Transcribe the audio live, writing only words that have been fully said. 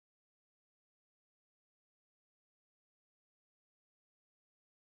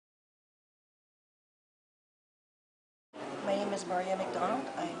name is Moreno.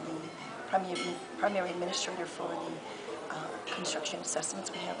 I'm the primary administrator for the construction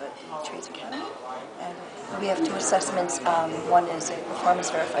assessments we have at the Trades Academy. And we have two assessments. One is a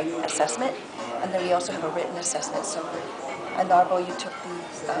performance verified assessment, and then we also have a written assessment. So Anarbo, you took the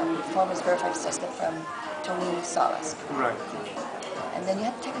performance verified assessment from Tony Salas. Right. And then you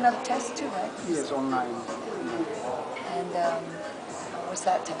had to take another test too, right? Yes, online. And what was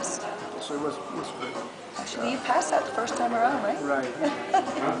that test? So it was good. Actually, you passed that the first time around, right? Right.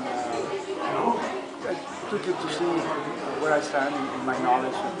 I took it to see where I stand in my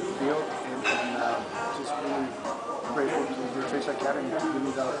knowledge of the field, and just really grateful to the Trades Academy to give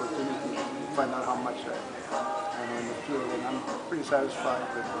me that opportunity to find out how much I know in the field, and I'm pretty satisfied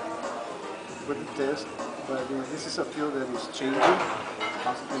with the test. But this is a field that is changing,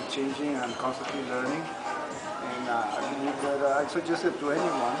 constantly changing, and I'm constantly learning. And I believe that I suggest it to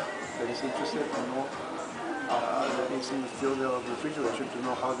anyone that is interested to know that is in the field of refrigeration, to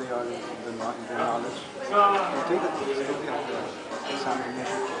know how they are in their knowledge. And take the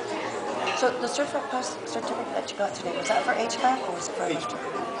examination. So the certificate that you got today, was that for HVAC or was it for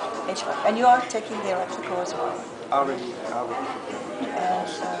electrical? HVAC. And you are taking the electrical as well? Already. And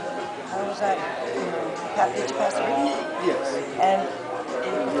how was that? Did you pass the written? Yes. And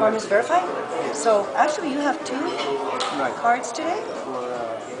the performance verified? Yes. So actually you have two cards today? For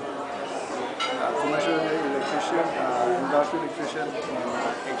commercial electrician, industrial electrician, and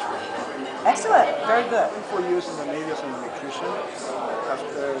HVAC. Excellent. Very good. 4 years in the Navy as an electrician.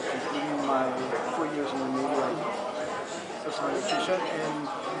 After completing my 4 years in the Navy as an electrician, and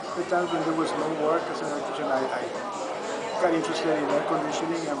the times when there was no work as an electrician, I got interested in air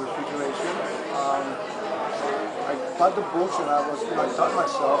conditioning and refrigeration. I bought the books and I taught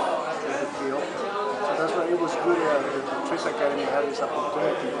myself the field. So that's why it was good that the Trades Academy had this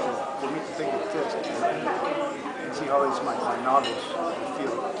opportunity for me to take the test and see how is my knowledge of the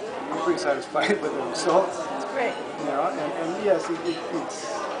field. I'm pretty satisfied with the results. That's great. You know, and yes,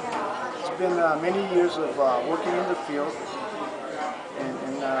 it's been many years of working in the field, and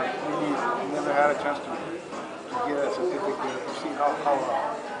really never had a chance to get a certificate to see how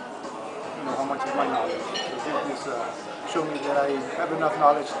much of my knowledge. So this showed me that I have enough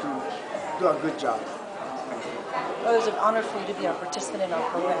knowledge to do a good job. Well, it was an honor for you to be a participant in our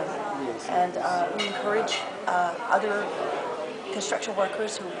program. Yes. And we encourage other construction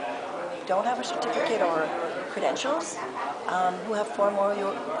workers who don't have a certificate or credentials, who have four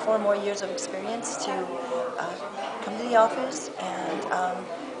more years of experience, to come to the office and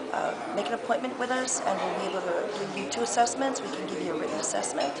make an appointment with us, and we'll be able to give you two assessments. We can give you a written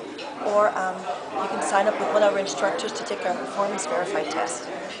assessment, or you can sign up with one of our instructors to take our performance verified test.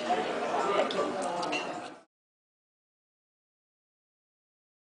 Thank you.